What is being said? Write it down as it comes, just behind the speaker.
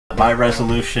My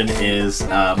resolution is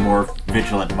more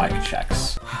vigilant mic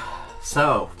checks.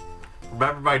 So,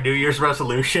 remember my New Year's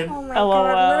resolution? Oh my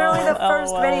god! Literally the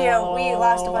first video, we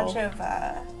lost a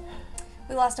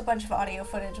bunch of audio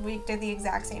footage. We did the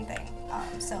exact same thing.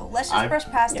 So let's just brush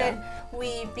past it.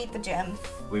 We beat the gym.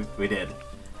 We did.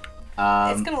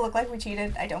 It's gonna look like we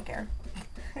cheated. I don't care.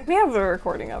 We have a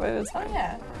recording of it. It's fine. Oh,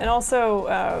 yeah. And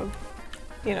also,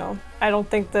 you know, I don't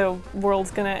think the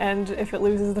world's gonna end if it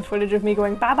loses the footage of me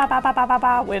going ba ba ba ba ba ba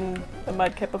ba when the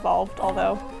Mudkip evolved.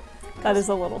 Although, that is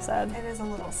a little sad. It is a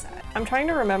little sad. I'm trying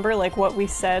to remember like what we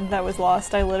said that was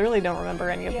lost. I literally don't remember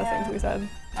any of the things we said.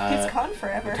 It's gone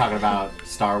forever. We're talking about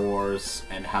Star Wars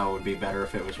and how it would be better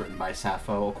if it was written by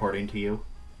Sappho, according to you.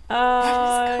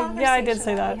 Yeah, I did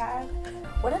say that.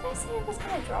 What did I say I was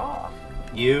gonna draw?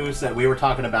 You said we were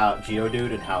talking about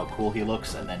Geodude and how cool he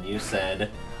looks, and then you said,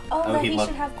 that he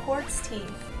should have quartz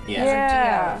teeth.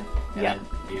 Yeah. And then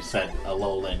you said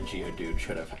Alolan Geodude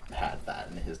should have had that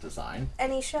in his design.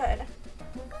 And he should.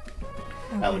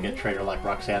 Elegant trainer like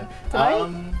Roxanne. I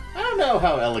don't know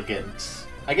how elegant.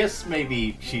 I guess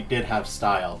maybe she did have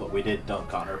style, but we did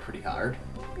dunk on her pretty hard.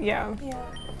 Yeah.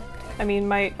 I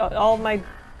mean, all my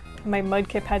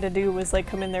Mudkip had to do was like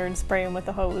come in there and spray him with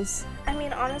a hose. I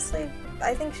mean, honestly,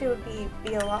 I think she would be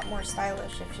a lot more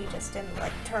stylish if she just didn't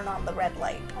like turn on the red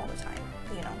light all the time,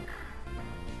 you know.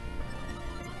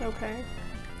 Okay.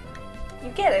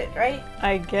 You get it, right?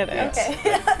 I get it. Okay.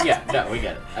 Yeah, no, we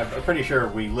get it. I'm pretty sure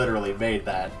we literally made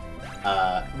that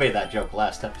joke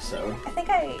last episode. I think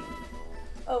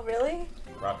Oh, really?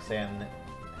 Roxanne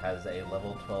has a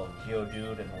level 12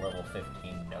 Geodude and a level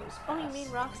 15 Nosepass. Oh, you mean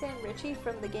Roxanne Ritchie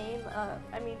from the game,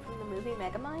 from the movie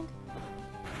Megamind?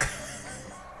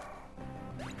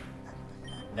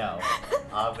 No,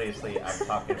 obviously I'm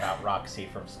talking about Roxy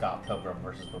from Scott Pilgrim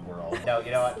vs. the World. No,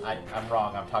 you know what? I'm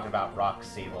wrong. I'm talking about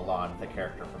Roxy Lalonde, the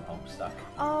character from Homestuck.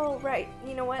 Oh, right.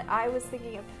 You know what? I was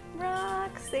thinking of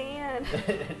Roxanne.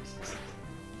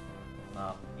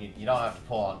 Well, you don't have to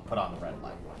put on the red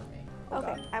light for me.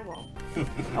 Okay, I won't.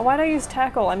 Oh, why'd I use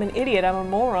tackle? I'm an idiot. I'm a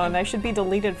moron. I should be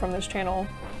deleted from this channel.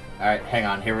 Alright, hang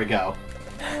on. Here we go.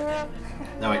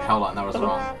 No, wait, hold on. That was the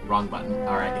wrong button.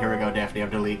 Alright, here we go, Daphne. I'm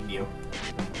deleting you.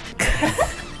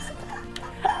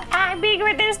 I'm being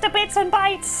reduced to bits and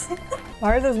bytes!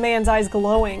 Why are those man's eyes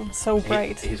glowing so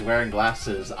bright? He's wearing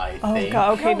glasses, I think. Oh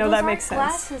god, okay, no, that makes sense.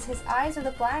 Glasses. His eyes are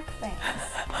the black things.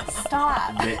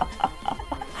 Stop.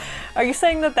 Are you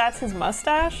saying that that's his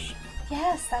mustache?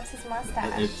 Yes, that's his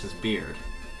mustache. It's his beard.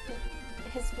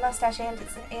 His mustache and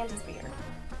his beard.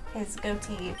 His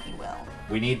goatee, if you will.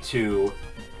 We need to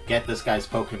get this guy's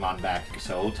Pokemon back,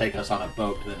 so it'll take us on a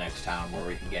boat to the next town where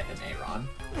we can get an Aeron.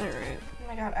 Alright. Oh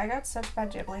my god, I got such bad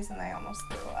Ghiblies and I almost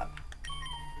threw up.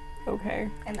 Okay.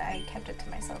 And I kept it to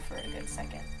myself for a good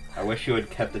second. I wish you had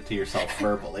kept it to yourself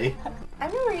verbally.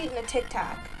 I've never eaten a Tic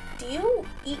Tac. Do you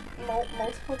eat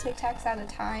multiple Tic Tacs at a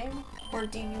time, or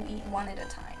do you eat one at a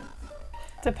time?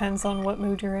 Depends on what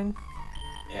mood you're in.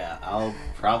 Yeah, I'll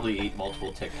probably eat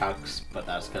multiple Tic Tacs, but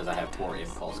that's because I have poor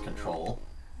impulse control.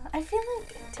 I feel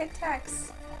like Tic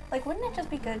Tacs, like, wouldn't it just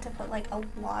be good to put, like, a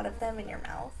lot of them in your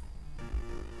mouth?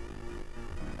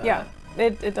 Yeah,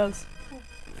 it does.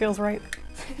 Feels right.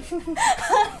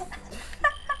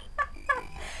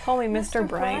 Call me Mr.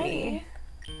 Briny.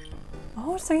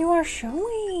 Oh, so you are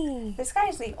showy. This guy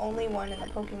is the only one in the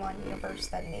Pokemon universe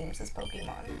that names his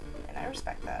Pokemon, and I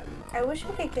respect that. I wish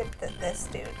we could get this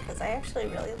dude, because I actually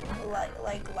really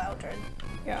like Loudred.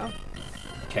 Yeah.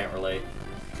 Can't relate.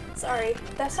 Sorry.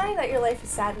 Sorry that your life is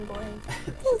sad and boring.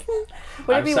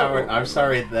 I'm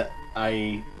sorry that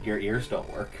your ears don't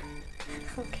work.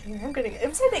 Okay,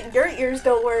 I'm sorry that your ears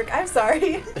don't work. I'm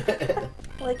sorry.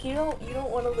 Like, you don't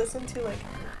want to listen to, like,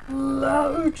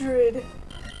 Loudred.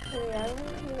 Yeah,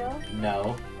 you know?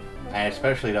 No. I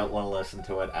especially don't want to listen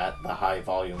to it at the high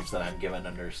volumes that I'm given to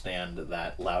understand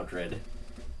that Loudred,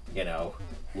 you know,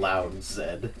 loud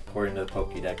said. According to the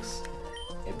Pokédex,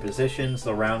 it positions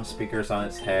the round speakers on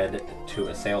its head to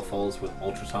assail foes with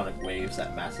ultrasonic waves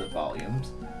at massive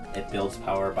volumes. It builds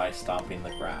power by stomping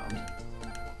the ground.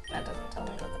 That doesn't tell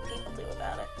me what the people do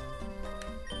about it.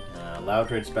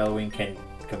 Loudred's bellowing can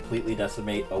completely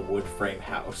decimate a wood frame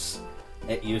house.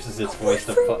 It uses its voice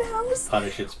to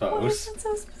punish its foes. Why is it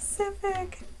so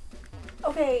specific?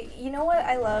 Okay, you know what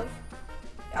I love?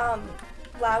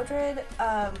 Loudred,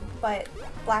 but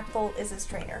Black Bolt is his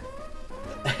trainer.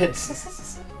 Do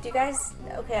you guys...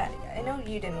 Okay, I know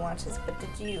you didn't watch this, but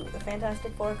did you? The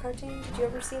Fantastic Four cartoon? Did you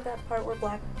ever see that part where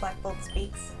Black Bolt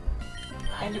speaks?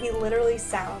 And he literally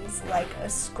sounds like a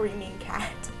screaming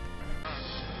cat.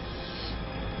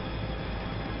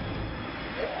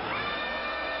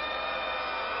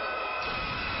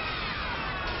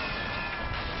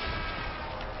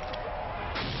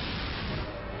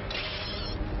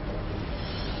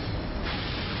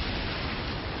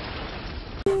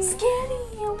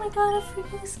 Skinny! Oh my god, a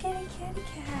freaking skinny kitty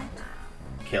cat.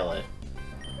 Kill it.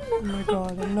 Oh my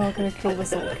god, I'm not gonna kill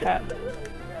this little cat.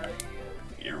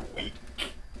 You're weak.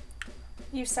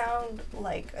 You sound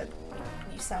like a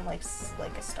Star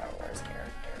Wars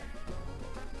character.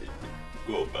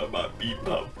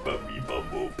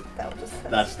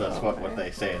 That's what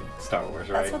they say in Star Wars,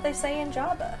 right? That's what they say in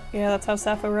Jabba. Yeah, that's how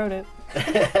Sappho wrote it.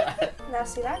 Now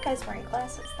see, that guy's wearing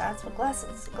glasses. That's what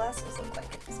glasses look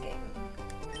like in this game.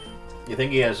 You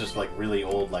think he has just like really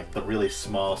old, like the really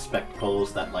small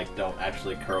spectacles that like don't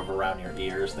actually curve around your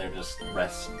ears, they just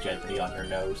rest gently on your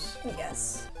nose?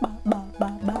 Yes. This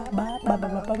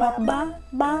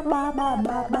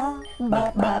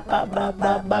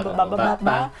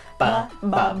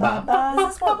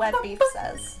is what Wet Beef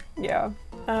says. Yeah.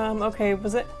 Okay,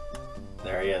 was it?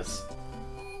 There he is.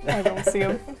 I don't see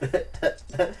him.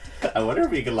 I wonder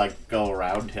if you can like go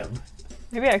around him.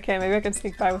 Maybe I can. Maybe I can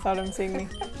sneak by without him seeing me.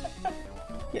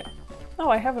 Yeah. Oh,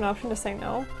 I have an option to say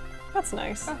no. That's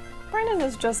nice. Brandon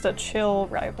is just a chill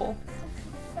rival.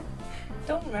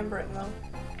 Don't remember it though.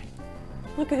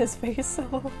 Look at his face.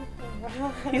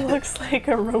 He looks like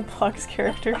a Roblox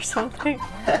character or something.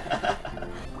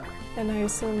 And I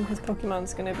assume his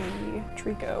Pokemon's gonna be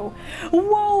Trico.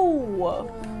 Whoa!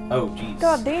 Oh, jeez.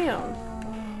 God damn.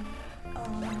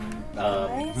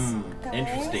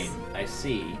 Interesting. I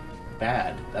see.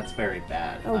 Bad. That's very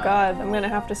bad. Oh god, I'm gonna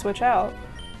have to switch out.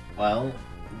 Well,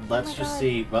 let's just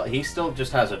see. Well, he still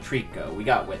just has a Trico. We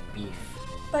got Wet Beef.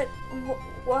 But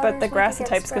the grass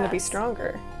type's gonna be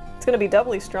stronger. It's gonna be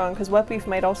doubly strong because Wet Beef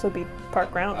might also be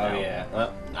part ground now. Oh yeah.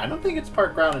 Well, I don't think it's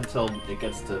part ground until it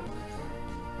gets to.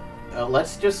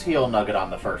 Let's just heal Nugget on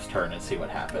the first turn and see what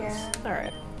happens. Yeah. All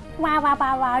right.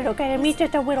 Wow! Look at him. He's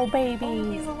just a little baby.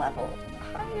 Oh, he's a level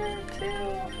higher too,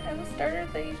 and the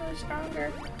starters are usually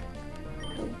stronger.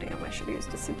 Oh damn! I should have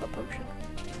used a super potion.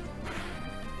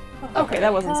 Okay,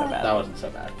 that wasn't so bad. That wasn't so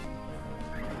bad.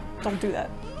 Don't do that.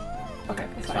 Okay,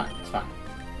 It's fine. It's fine.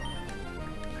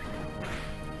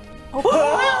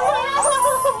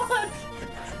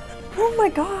 Oh my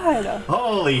god!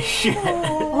 Holy shit!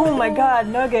 Oh my god,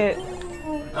 Nugget!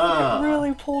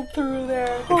 Really pulled through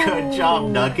there. Good job,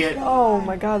 Nugget. Oh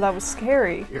my god, that was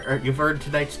scary. You've earned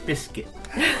tonight's biscuit.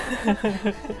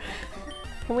 Can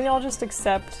we all just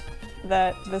accept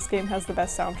that this game has the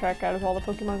best soundtrack out of all the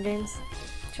Pokemon games?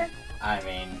 Sure. I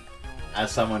mean,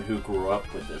 as someone who grew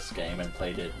up with this game and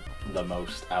played it the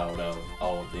most out of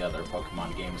all of the other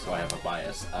Pokemon games, so I have a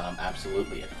bias,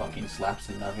 absolutely, it fucking slaps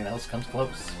and nothing else comes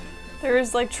close. There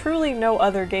is like truly no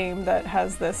other game that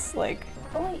has this like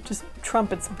just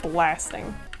trumpets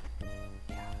blasting.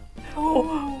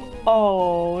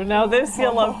 Oh, now this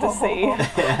you'll love to see.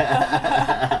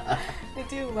 I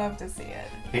do love to see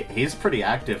it. He's pretty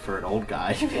active for an old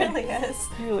guy. He really is.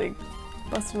 Really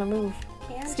busting a move.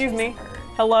 And Excuse me. Chester.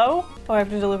 Hello? Oh, I have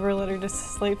to deliver a letter to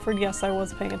Slateford. Yes, I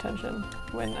was paying attention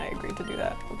when I agreed to do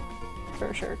that.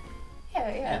 For sure.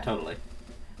 Yeah. Totally.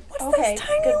 What's Okay, this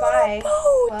tiny goodbye.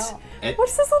 little boat? Well,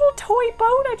 What's this little toy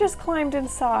boat I just climbed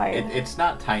inside? It's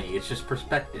not tiny, it's just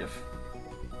perspective.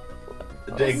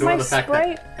 my Ignore the fact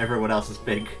sprite- that everyone else is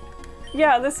big.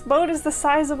 Yeah, this boat is the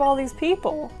size of all these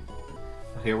people.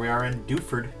 Here we are in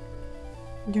Dewford.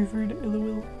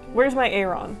 Where's my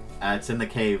Aeron? It's in the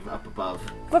cave up above.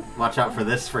 What? Watch out for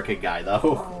this frickin' guy, though.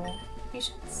 oh, you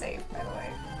should save, by the way.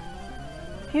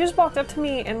 He just walked up to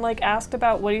me and like asked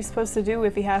about what he's supposed to do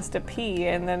if he has to pee,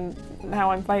 and then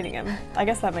now I'm fighting him. I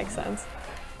guess that makes sense.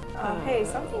 Hey,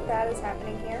 something bad is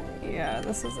happening here. Yeah,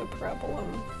 this is a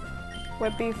problem.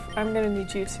 Wet Beef, I'm gonna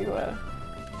need you to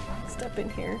step in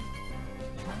here.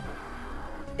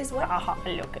 Is Wet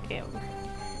Look at him.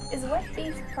 Is Wet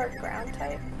Beef part ground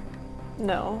type?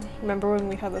 No. Remember when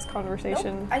we had this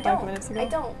conversation Nope, 5 minutes ago? I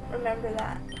don't remember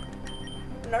that.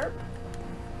 Nerp.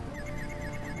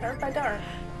 Nerp, I don't.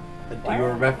 Do you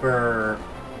remember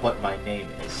what my name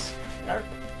is? Nerp.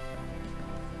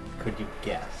 Could you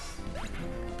guess?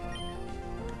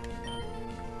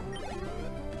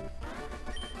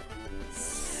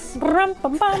 Brum,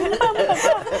 bum, bum, bum,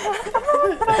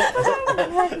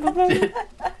 bum, bum, bum.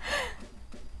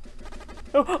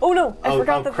 Oh no! I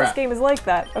forgot that crap. this game is like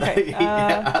that. Okay.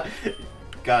 Yeah.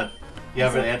 God, you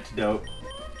have an antidote.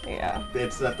 Yeah.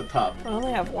 It's at the top. I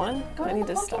only have one. Go I need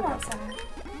the to stock Pokemon up. Center.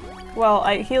 Well,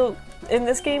 I heal. In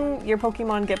this game, your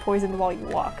Pokemon get poisoned while you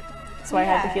walk, so I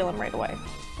had to Yeah. heal them right away.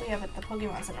 Well, yeah, but the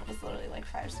Pokemon Center was literally like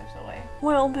 5 steps away.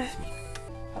 Well, but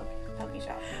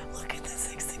Pokeshop. look at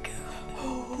this Ixigo.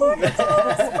 Look at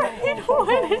this!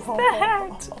 What is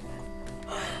that?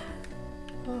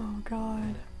 Oh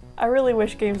god. I really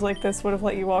wish games like this would have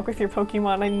let you walk with your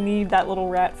Pokemon. I need that little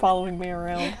rat following me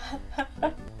around.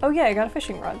 Oh yeah, I got a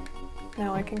fishing rod.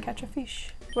 Now I can catch a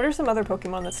fish. What are some other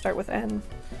Pokemon that start with N?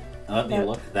 Let me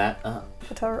look that up.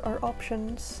 What are our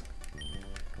options?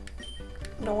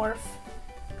 North.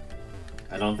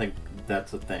 I don't think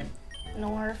that's a thing.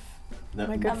 North.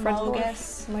 My good friend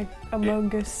Amogus. My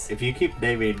Amogus. If you keep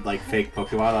naming like fake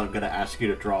Pokemon, I'm gonna ask you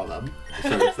to draw them.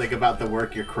 So just think about the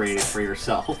work you're creating for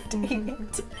yourself.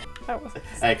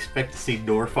 I expect to see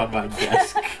North on my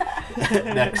desk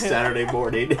next Saturday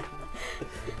morning.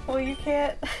 Well, you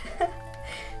can't.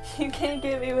 You can't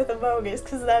get me with Amogus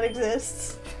because that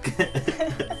exists.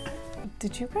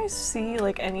 Did you guys see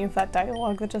like any of that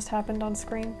dialogue that just happened on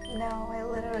screen? No, I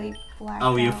literally blacked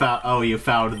Oh, you out. found. Oh, you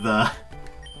found the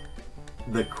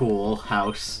cool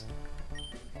house.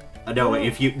 No, wait.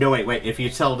 If you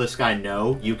tell this guy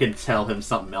no, you can tell him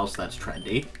something else that's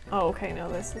trendy. Oh, okay. No,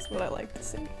 this is what I like to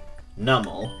see.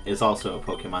 Numel is also a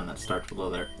Pokemon that starts with the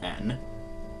letter N.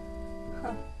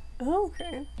 Huh. Oh,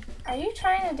 okay. Are you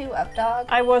trying to do up dog?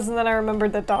 I was, and then I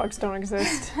remembered that dogs don't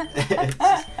exist.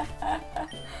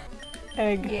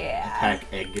 Egg. Yeah. Attack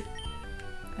egg.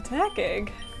 Attack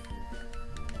egg.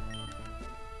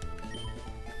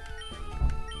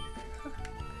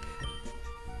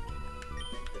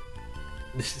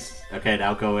 Okay,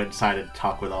 now go inside and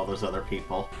talk with all those other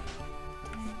people.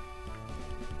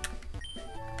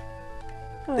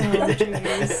 Oh,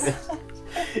 jeez.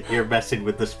 You're messing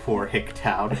with this poor hick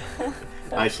town,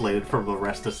 isolated from the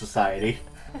rest of society.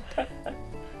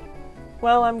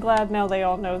 Well, I'm glad now they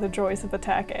all know the joys of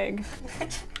attack egg.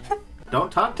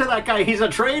 Don't talk to that guy, he's a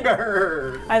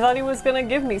traitor! I thought he was gonna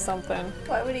give me something.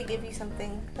 Why would he give you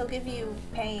something? He'll give you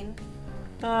pain.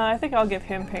 I think I'll give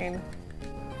him pain.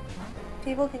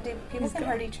 People can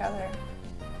hurt each other.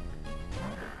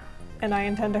 And I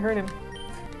intend to hurt him.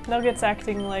 Nugget's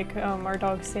acting like our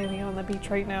dog Sammy on the beach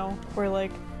right now, where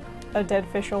like a dead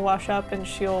fish will wash up and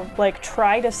she'll like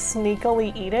try to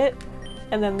sneakily eat it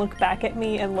and then look back at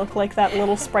me and look like that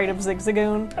little sprite of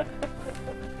Zigzagoon.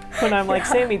 When I'm like,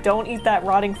 Sammy, don't eat that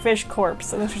rotting fish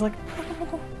corpse. And then she's like,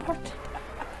 oh,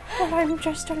 but I'm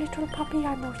just a little puppy,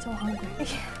 I'm also hungry.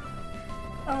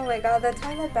 Oh my god, that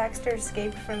time that Baxter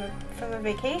escaped from the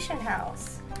vacation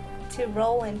house to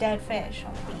roll in dead fish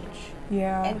on the beach.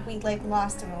 Yeah. And we like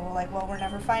lost him and we're like, well, we're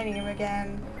never finding him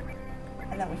again.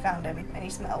 And then we found him and he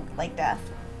smelled like death.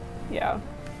 Yeah.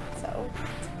 So.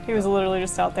 He was literally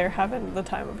just out there having the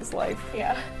time of his life.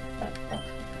 Yeah.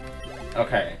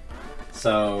 Okay,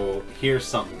 so here's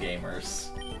something, gamers.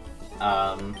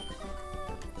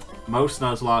 Most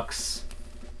Nuzlocks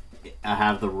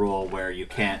have the rule where you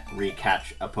can't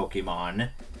recatch a Pokemon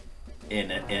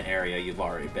in an area you've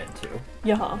already been to.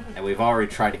 Yeah. And we've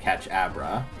already tried to catch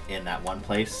Abra in that one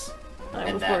place.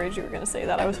 I was worried you were going to say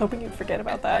that. I was hoping you'd forget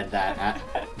about that. And that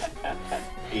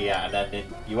yeah, and then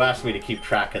you asked me to keep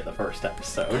track of the first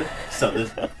episode, so this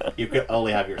you could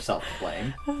only have yourself to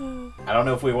blame. I don't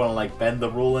know if we want to like bend the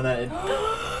rule in it.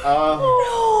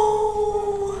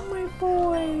 Oh, my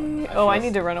boy. I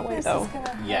need to run away though.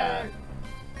 Yeah.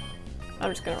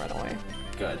 I'm just gonna run away.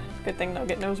 Good. Good thing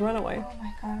Nugget knows run away. Oh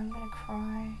my god, I'm gonna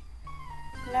cry.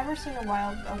 I've never seen a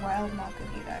wild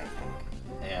Makahita, I think.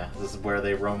 Yeah, this is where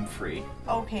they roam free.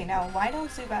 Okay, now why don't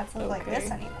Zubats look like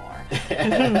this anymore?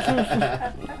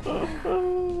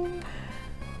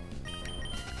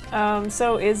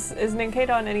 So is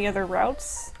Ninkata on any other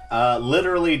routes?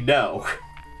 Literally no.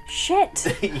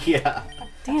 Shit! Yeah.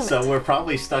 Damn it. So we're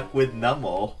probably stuck with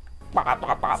Numel. So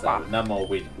Numel,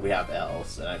 we have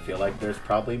L's, and I feel like there's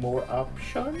probably more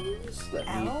options.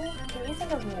 L? Can you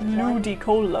think of one?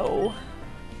 Ludicolo.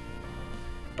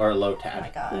 Or Oh my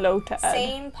Lotad. god. Lotad.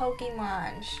 Same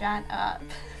Pokemon, shut up.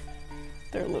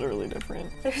 They're literally different.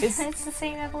 It's the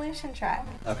same evolution track.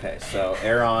 Okay, so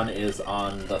Aeron is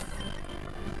on the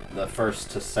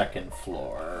first to second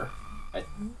floor. I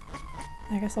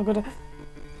guess I'll go to...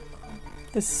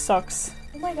 This sucks.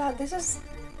 Oh my god, this is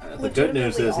The good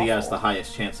news is he has awful. the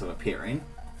highest chance of appearing.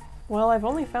 Well, I've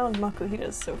only found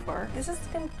Makuhitas so far. This is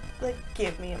gonna, like,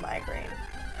 give me a migraine.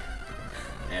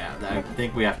 Yeah, I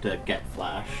think we have to get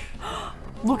Flash.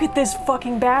 Look at this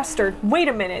fucking bastard! Wait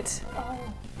a minute! Oh.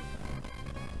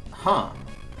 Huh.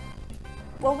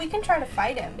 Well, we can try to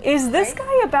fight him. Is this right?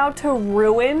 guy about to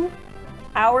ruin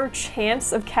our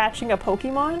chance of catching a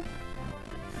Pokemon?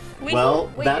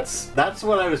 Well, that's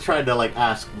what I was trying to like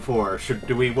ask before.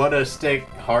 Do we want to stick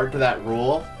hard to that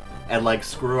rule and like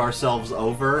screw ourselves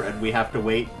over, and we have to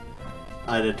wait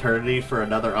an eternity for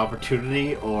another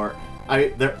opportunity, or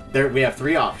we have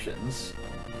three options.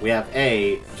 We have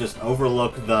A, just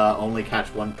overlook the only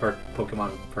catch one per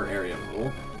Pokemon per area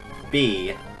rule.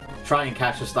 B, try and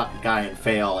catch this guy and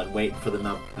fail and wait for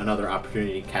another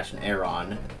opportunity to catch an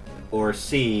Aeron. Or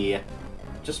C,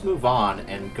 just move on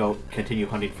and go continue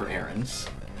hunting for errands.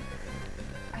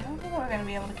 I don't think we're gonna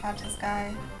be able to catch this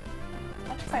guy.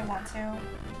 Much as I want to.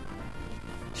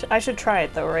 I should try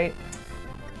it though, right?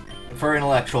 For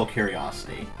intellectual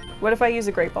curiosity. What if I use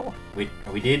a great ball? We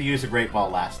did use a great ball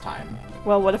last time.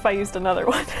 Well, what if I used another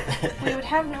one? We would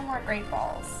have no more great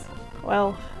balls.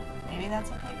 Well, maybe that's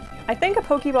okay with you. I think a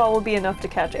Pokeball will be enough to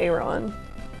catch Aaron.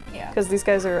 Yeah. Because these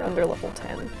guys are under level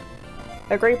 10.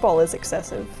 A great ball is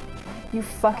excessive. You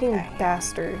fucking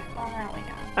bastard. Well, apparently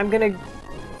not. I'm gonna...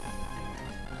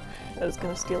 I was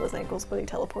gonna steal his ankles, but he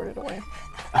teleported away.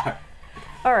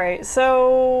 Alright,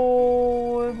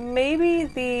 so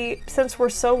maybe since we're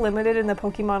so limited in the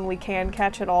Pokemon we can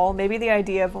catch at all, maybe the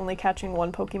idea of only catching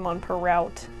one Pokemon per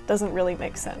route doesn't really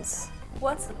make sense.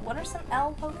 What are some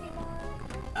L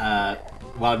Pokemon?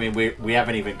 Well, I mean, we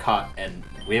haven't even caught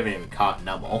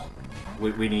Numel.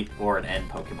 We need or an N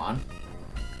Pokemon.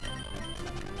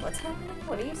 What's happening?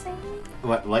 What are you saying to me?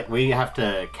 What, like, we have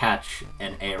to catch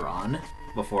an Aron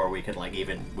before we can, like,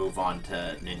 even move on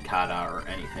to Nincada or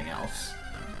anything else.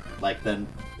 Like, then,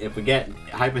 if we get,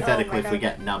 hypothetically, if we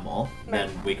get Numel,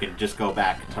 then we can just go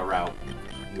back to Route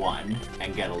 1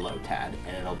 and get a Lotad,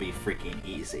 and it'll be freaking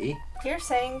easy. You're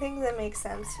saying things that make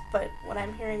sense, but what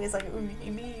I'm hearing is like...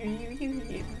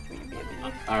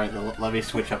 Alright, let me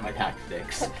switch up my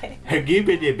tactics. Okay.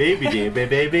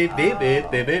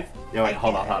 No, wait,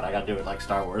 hold on, I gotta do it like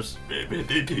Star Wars. You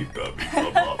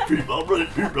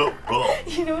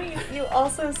know, you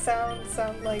also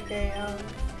sound like a,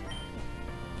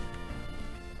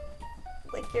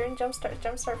 like you're in Jumpstart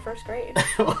first grade.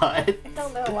 What? I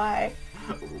don't know why.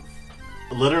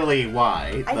 Literally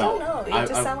why? I don't know. You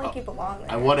just sound like you belong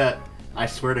there. I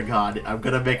swear to God, I'm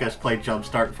gonna make us play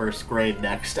Jumpstart first grade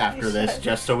next after this,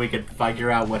 just so we can figure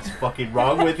out what's fucking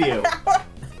wrong with you.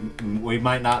 We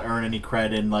might not earn any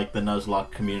cred in, like, the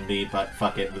Nuzlocke community, but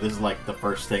fuck it. This is, like, the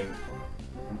first thing.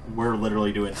 We're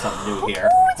literally doing something new here.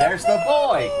 There's the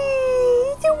boy!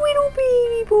 The little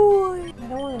baby boy! I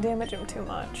don't want to damage him too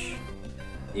much.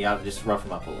 Yeah, just rough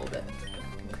him up a little bit.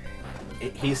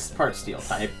 He's part steel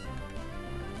type.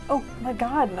 Oh my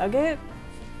god, Nugget?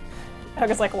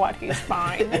 Nugget's like, what? He's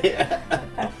fine.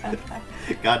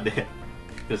 God damn.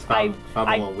 Just found a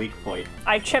little weak point.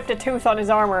 I chipped a tooth on his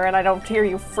armor and I don't hear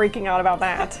you freaking out about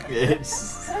that.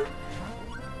 It's...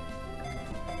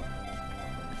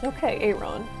 Okay,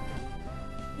 Aaron.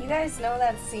 You guys know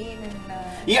that scene in,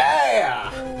 Yeah!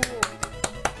 Ooh.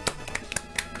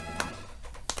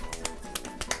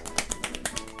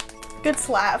 Good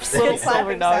slaps. Little Good slapping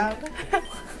silver dog. sound.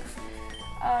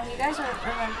 You guys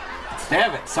remember...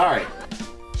 Damn it, sorry.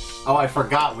 Oh, I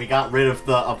forgot. We got rid of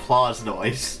the applause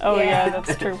noise. Oh yeah,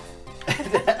 that's true.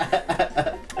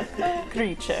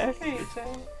 Creature.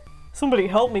 Somebody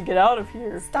help me get out of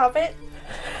here. Stop it.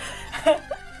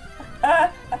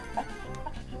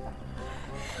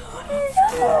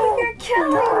 You're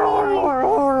killing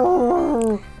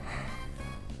me.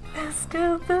 I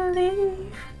still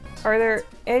believe. Are there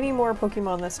any more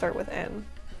Pokemon that start with N?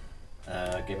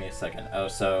 Give me a second. Oh,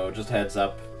 so just heads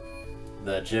up.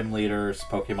 The gym leaders'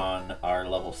 Pokemon are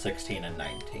level 16 and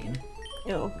 19.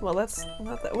 Oh, well that's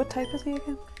not that. What type is he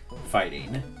again?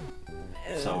 Fighting.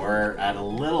 So we're at a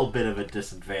little bit of a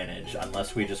disadvantage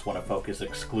unless we just want to focus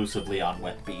exclusively on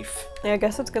wet beef. Yeah, I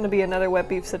guess it's going to be another wet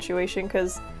beef situation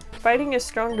because fighting is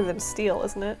stronger than steel,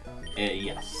 isn't it?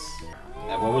 Yes.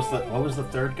 What was the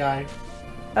third guy?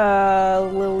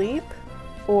 Lileep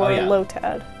or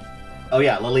Lotad. Oh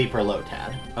yeah, Lileep or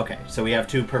Lotad. Okay, so we have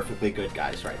two perfectly good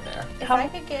guys right there. If I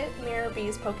could get Mirror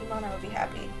B's Pokemon, I would be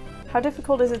happy. How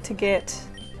difficult is it to get ...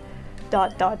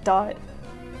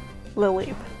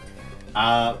 Lileep?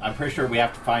 I'm pretty sure we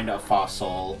have to find a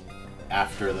fossil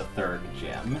after the third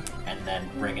gym and then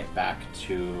bring it back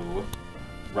to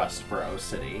Rustboro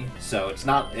City. So it's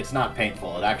not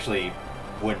painful. It actually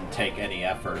wouldn't take any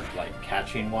effort, like,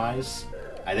 catching wise.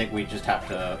 I think we just have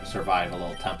to survive a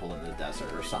little temple in the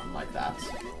desert or something like that.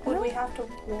 Would we have to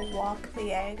walk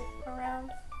the egg around?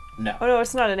 No. Oh no,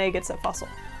 it's not an egg, it's a fossil.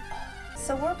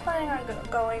 So we're planning on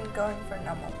going for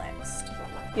Numel next.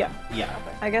 Yeah. Yeah.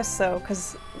 Okay. I guess so,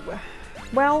 because...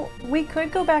 Well, we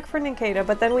could go back for Nincada,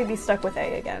 but then we'd be stuck with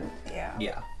A again. Yeah.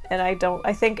 Yeah. And I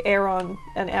think Aaron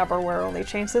and Aber were our only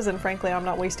chances, and frankly, I'm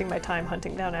not wasting my time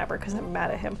hunting down Aber because I'm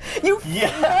mad at him. You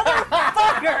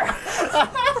motherfucker!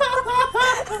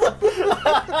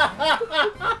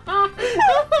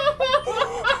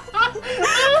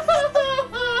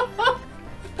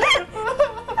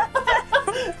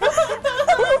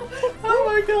 Oh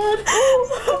my god!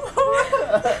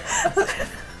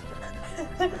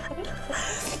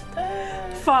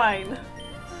 Fine.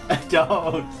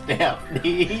 Don't,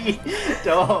 Daphne.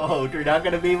 Don't. You're not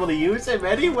gonna be able to use him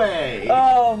anyway.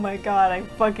 Oh my god, I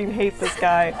fucking hate this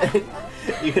guy.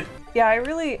 You-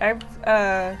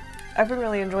 Yeah, I've been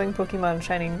really enjoying Pokemon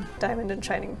Shining Diamond and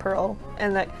Shining Pearl,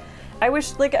 and that I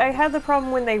wish, like, I had the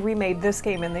problem when they remade this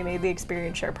game and they made the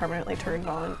experience share permanently turned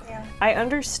on. Yeah. I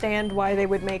understand why they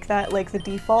would make that, like, the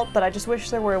default, but I just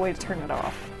wish there were a way to turn it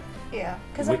off. Yeah,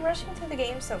 because I'm rushing through the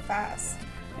game so fast.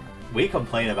 We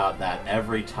complain about that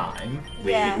every time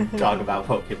we Yeah. talk about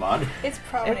Pokemon. It's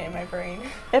prominent in my brain.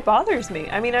 It bothers me.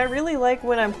 I mean, I really like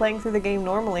when I'm playing through the game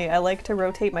normally, I like to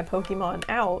rotate my Pokemon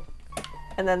out,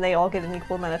 and then they all get an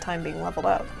equal amount of time being leveled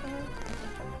up.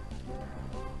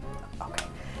 Okay.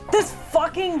 This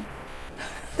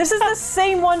is the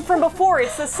same one from before.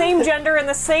 It's the same gender and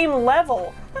the same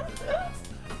level.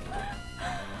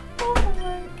 Oh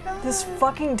my god. This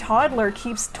fucking toddler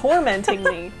keeps tormenting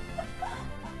me.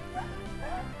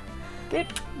 Get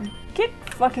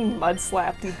fucking mud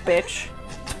slapped, you bitch.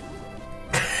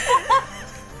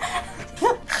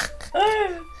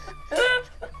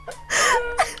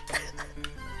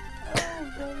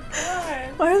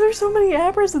 Why are there so many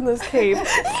Abras in this cave?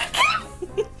 It's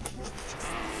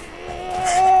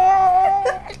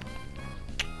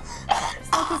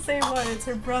not the same one, it's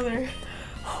her brother.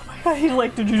 Oh my god, he's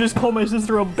like, did you just call my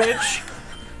sister a bitch?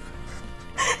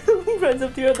 He runs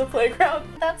up to you at the playground.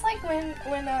 That's like when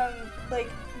like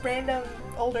random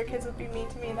older kids would be mean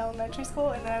to me in elementary school,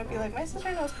 and then I would be like, my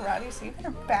sister knows karate, so you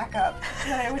better back up.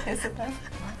 And then I would hiss at them.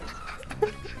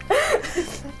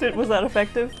 Was that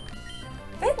effective?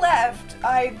 They left,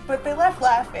 but they left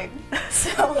laughing,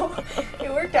 so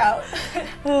it worked out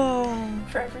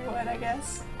for everyone, I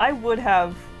guess. I would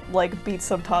have, like, beat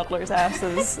some toddlers'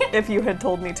 asses if you had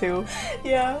told me to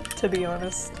Yeah, be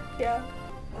honest. yeah.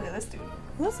 Look at this dude.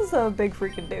 This is a big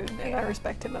freaking dude, and Yeah. I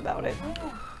respect him about it.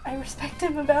 I respect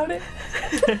him about it.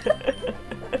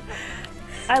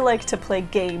 I like to play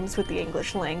games with the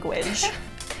English language.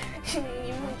 You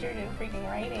majored in freaking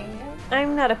writing.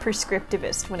 I'm not a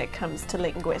prescriptivist when it comes to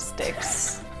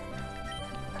linguistics.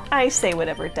 I say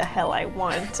whatever the hell I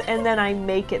want, and then I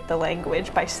make it the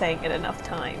language by saying it enough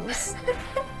times.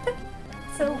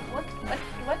 So what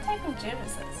type of gym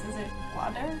is this? Is it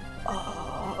water?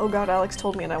 Oh god, Alex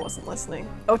told me and I wasn't listening.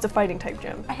 Oh, it's a fighting type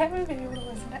gym. I haven't been able to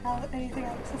listen to anything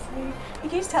Alex is saying. He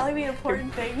keeps telling me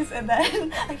important things, and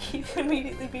then I keep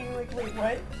immediately being like, wait,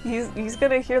 what? He's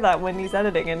gonna hear that when he's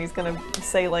editing, and he's gonna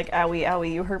say like, owie,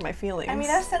 owie, you hurt my feelings. I mean,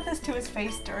 I've said this to his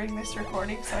face during this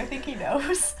recording, so I think he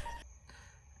knows.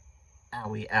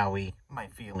 Owie, owie, my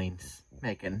feelings.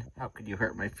 Megan, how could you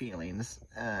hurt my feelings?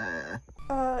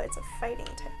 It's a fighting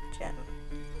type gym.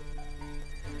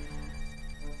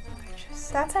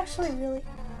 That's actually really...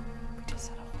 We just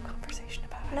had a whole conversation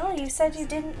about it. No, you said you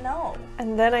didn't know.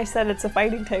 And then I said it's a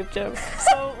fighting type gym.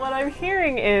 So what I'm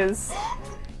hearing is,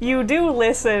 you do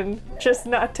listen, just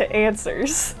not to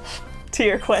answers to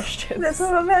your questions. That's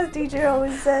what my math teacher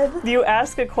always said. You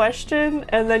ask a question,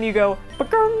 and then you go,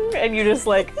 "Ba-gung," and you just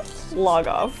like, log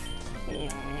off. He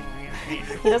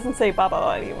doesn't say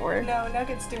baba anymore. No,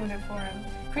 Nugget's doing it for him.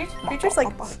 Creature's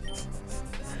like...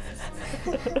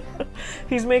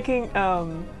 He's making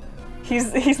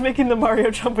he's making the Mario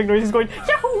jumping noise. He's going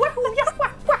yahoo wahoo yahoo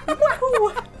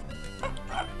wahoo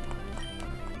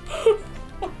wahoo.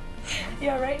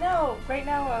 Yeah, right now,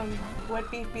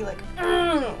 what beef be like?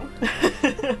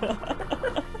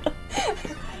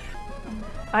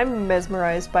 I'm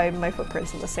mesmerized by my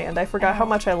footprints in the sand. I forgot how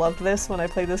much I loved this when I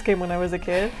played this game when I was a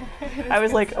kid. I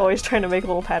was like always trying to make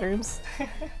little patterns.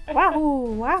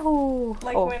 Wahoo, wahoo.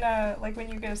 Like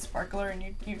when you get a sparkler and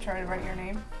you try to write your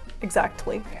name.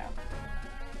 Exactly. Yeah.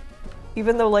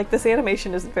 Even though like this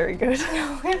animation isn't very good.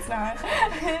 No, it's not.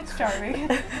 It's charming.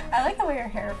 I like the way her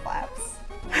hair flaps.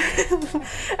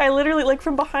 I literally, like,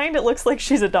 from behind it looks like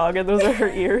she's a dog and those are her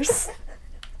ears.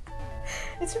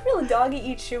 It's a real doggy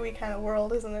eat shoey kind of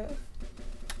world, isn't it?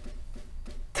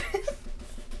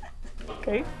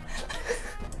 Okay.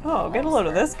 Oh, get a load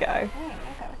of this guy.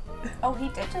 Oh, he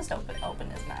did just open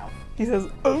his mouth. He says,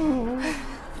 "Oh."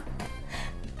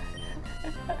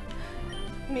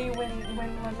 Me when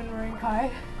lemon meringue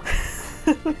pie.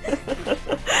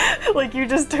 Like you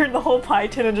just turned the whole pie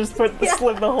tin and just slid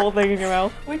the whole thing in your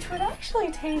mouth. Which would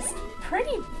actually taste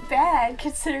pretty bad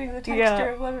considering the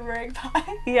texture of lemon meringue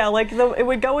pie. Yeah, like it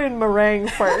would go in meringue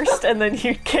first, and then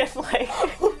you'd get like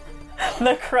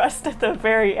the crust at the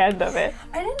very end of it.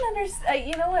 I didn't understand.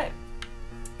 You know what?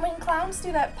 When clowns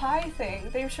do that pie thing,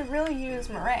 they should really use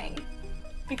meringue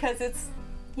because it's,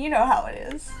 you know how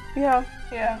it is. Yeah.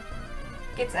 Yeah.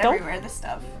 It's everywhere, this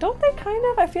stuff. Don't they kind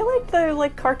of? I feel like the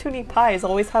like cartoony pies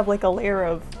always have like a layer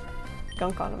of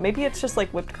gunk on them. Maybe it's just like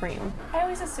whipped cream. I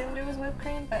always assumed it was whipped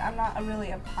cream, but I'm not really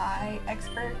a pie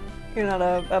expert. You're not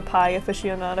a pie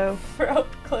aficionado? Bro,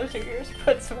 close your ears.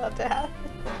 What's about to happen?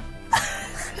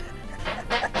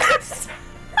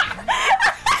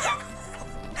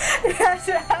 Yes,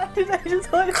 it happened. I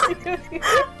just want to do it.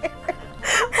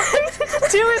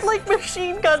 Do it like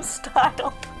machine gun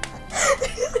style.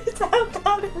 It's how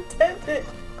God intended.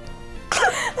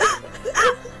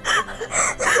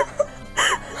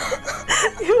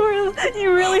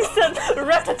 You really said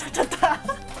rat-a-ta-ta-ta.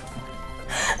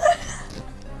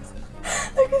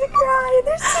 I'm gonna cry.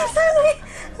 There's tears in my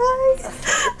eyes.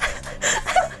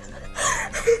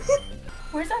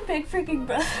 Where's our big freaking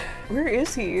brother? Where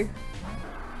is he?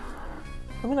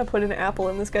 I'm gonna put an apple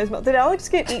in this guy's mouth. Did Alex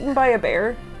get eaten by a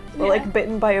bear? Or like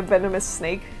bitten by a venomous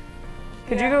snake?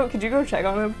 Could you go check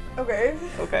on him? Okay.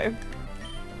 Okay.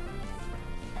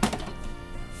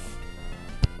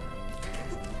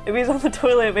 If he's on the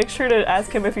toilet, make sure to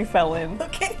ask him if he fell in.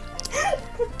 Okay.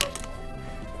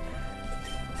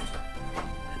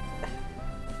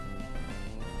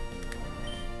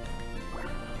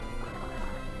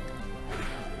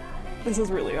 This is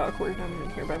really awkward. I'm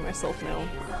in here by myself now.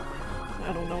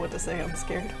 I don't know what to say. I'm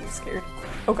scared. I'm scared.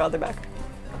 Oh god, they're back.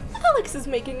 Alex is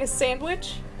making a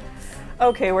sandwich.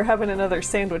 Okay, we're having another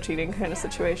sandwich eating kind of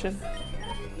situation.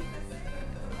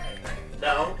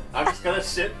 No, I'm just gonna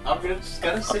sit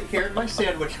here in my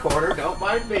sandwich corner, don't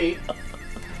mind me.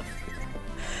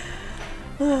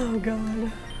 Oh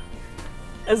god.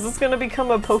 Is this gonna become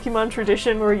a Pokemon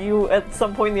tradition where you, at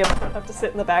some point in the episode, have to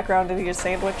sit in the background and eat a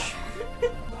sandwich?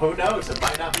 Who knows, it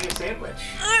might not be a sandwich.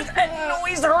 That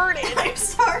noise heard it! I'm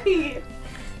sorry.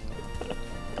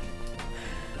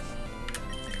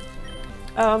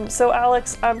 So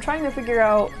Alex, I'm trying to figure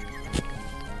out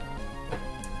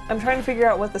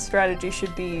what the strategy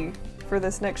should be for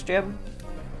this next gym.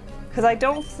 Because I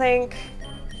don't think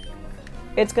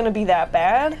it's gonna be that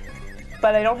bad,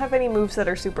 but I don't have any moves that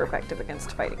are super effective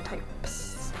against fighting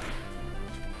types.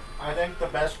 I think the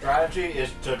best strategy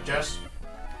is to just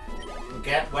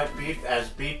get Wet Beef as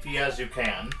beefy as you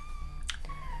can.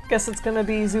 Guess it's gonna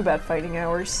be Zubat fighting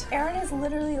hours. Aaron is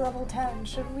literally level 10.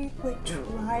 Should we like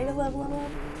try to level him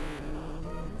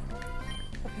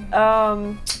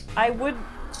up? I would.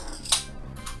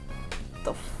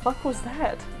 The fuck was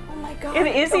that? Oh my god. An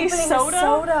Izzy opening a soda?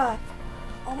 soda.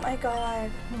 Oh my god.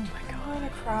 Oh my god. I'm gonna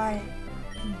cry.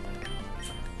 Oh my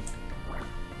god.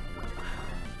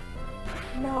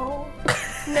 No.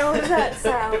 No to that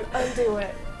sound. Undo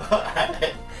it.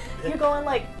 You're going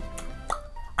like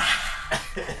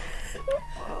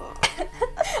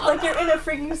like you're in a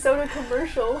freaking soda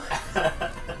commercial.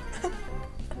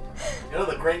 You know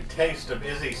the great taste of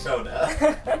Izzy soda.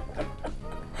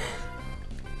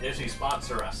 Izzy,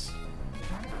 sponsor us.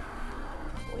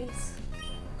 Please.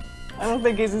 I don't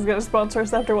think Izzy's gonna sponsor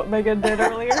us after what Megan did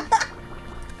earlier.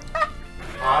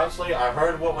 Honestly, I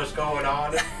heard what was going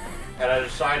on, and I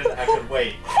decided I could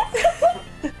wait.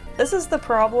 This is the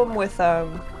problem with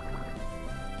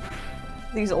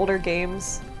these older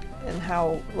games and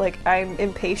how, like, I'm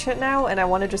impatient now and I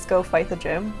want to just go fight the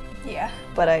gym, Yeah.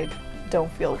 but I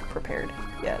don't feel prepared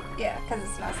yet. Yeah, because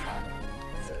it's not fun.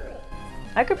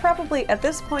 I could probably, at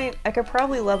this point, I could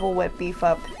probably level Wet Beef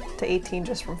up to 18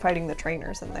 just from fighting the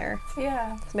trainers in there.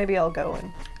 Yeah. So maybe I'll go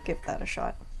and give that a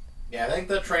shot. Yeah, I think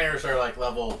the trainers are like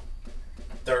level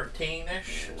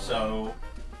 13-ish, so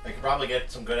I could probably get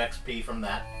some good XP from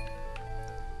that.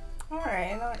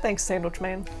 Alright. Thanks, Sandwich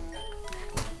Man.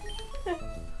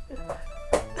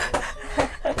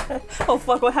 Oh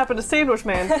fuck, what happened to Sandwich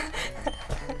Man?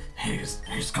 He's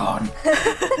gone.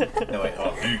 No, wait,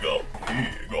 oh, He gone.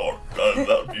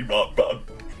 That'd be my bad.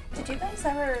 Did you guys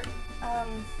ever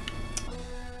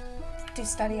do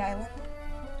Study Island?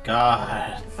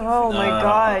 God. Oh my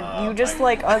god, you just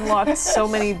like unlocked so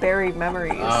many buried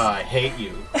memories. I hate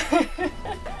you.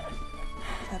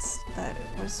 That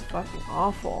was fucking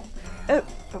awful. Oh,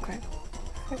 okay.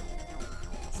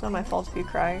 It's not my fault if you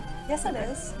cry. Yes, it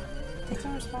is. Take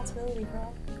some responsibility,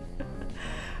 bro.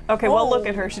 Okay, well look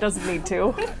at her, she doesn't need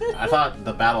to. I thought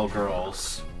the Battle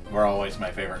Girls were always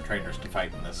my favorite trainers to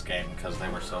fight in this game because they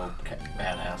were so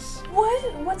badass.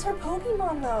 What? What's her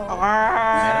Pokemon though?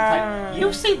 Metatype.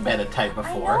 You've seen Metatype I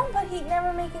before. know, but he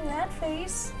never making that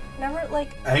face. Never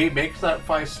like. He makes that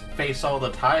face all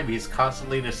the time. He's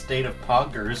constantly in a state of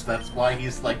poggers. That's why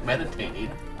he's like meditating.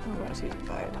 Oh, I was using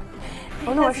Bide.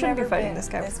 Oh no, I shouldn't be fighting this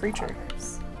guy with Creature.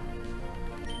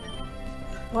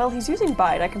 Well, he's using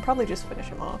Bide. I can probably just finish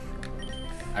him off.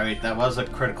 I mean, that was a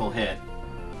critical hit.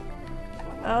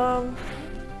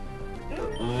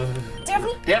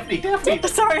 Daphne? Daphne!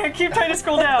 Sorry, I keep trying to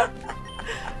scroll down.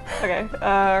 Okay,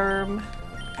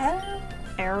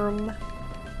 Aramarium.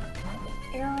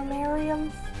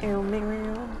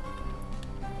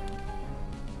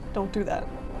 Don't do that.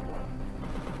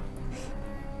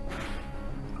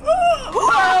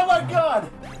 Oh my god!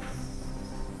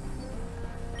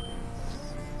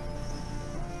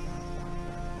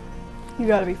 You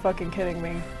gotta be fucking kidding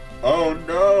me. Oh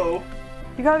no!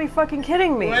 You gotta be fucking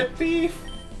kidding me. Wet beef!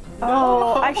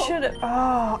 Oh, No. I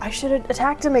should have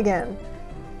attacked him again.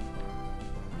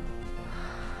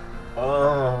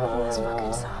 Oh. This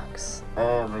fucking sucks.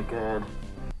 Oh my god.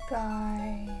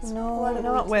 Guys. No, what are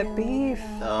not we wet doing beef.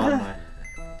 now? Oh my.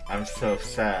 I'm so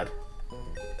sad.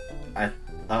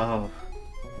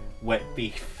 Wet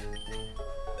beef.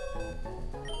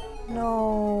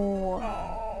 No.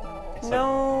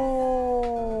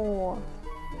 No.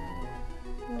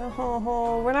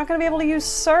 No. We're not gonna be able to use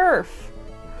surf.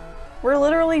 We're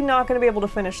literally not gonna be able to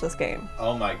finish this game.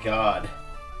 Oh my god.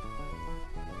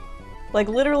 Like,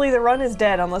 literally, the run is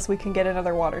dead unless we can get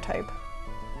another water type.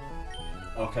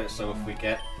 Okay, so if we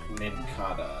get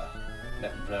Ninkata,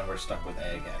 then we're stuck with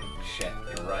A again. Shit,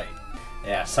 you're right.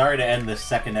 Yeah, sorry to end this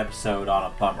second episode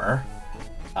on a bummer.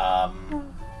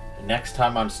 Next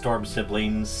time on Storm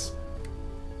Siblings,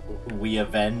 we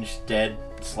avenge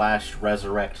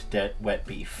dead/resurrect dead wet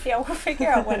beef. Yeah, we'll figure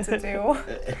out what to do.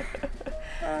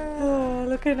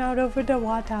 Looking out over the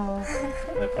water. I'm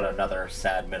gonna put another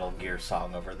sad Metal Gear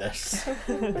song over this. It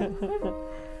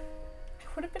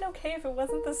would have been okay if it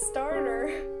wasn't the starter.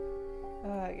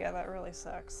 Yeah, that really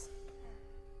sucks.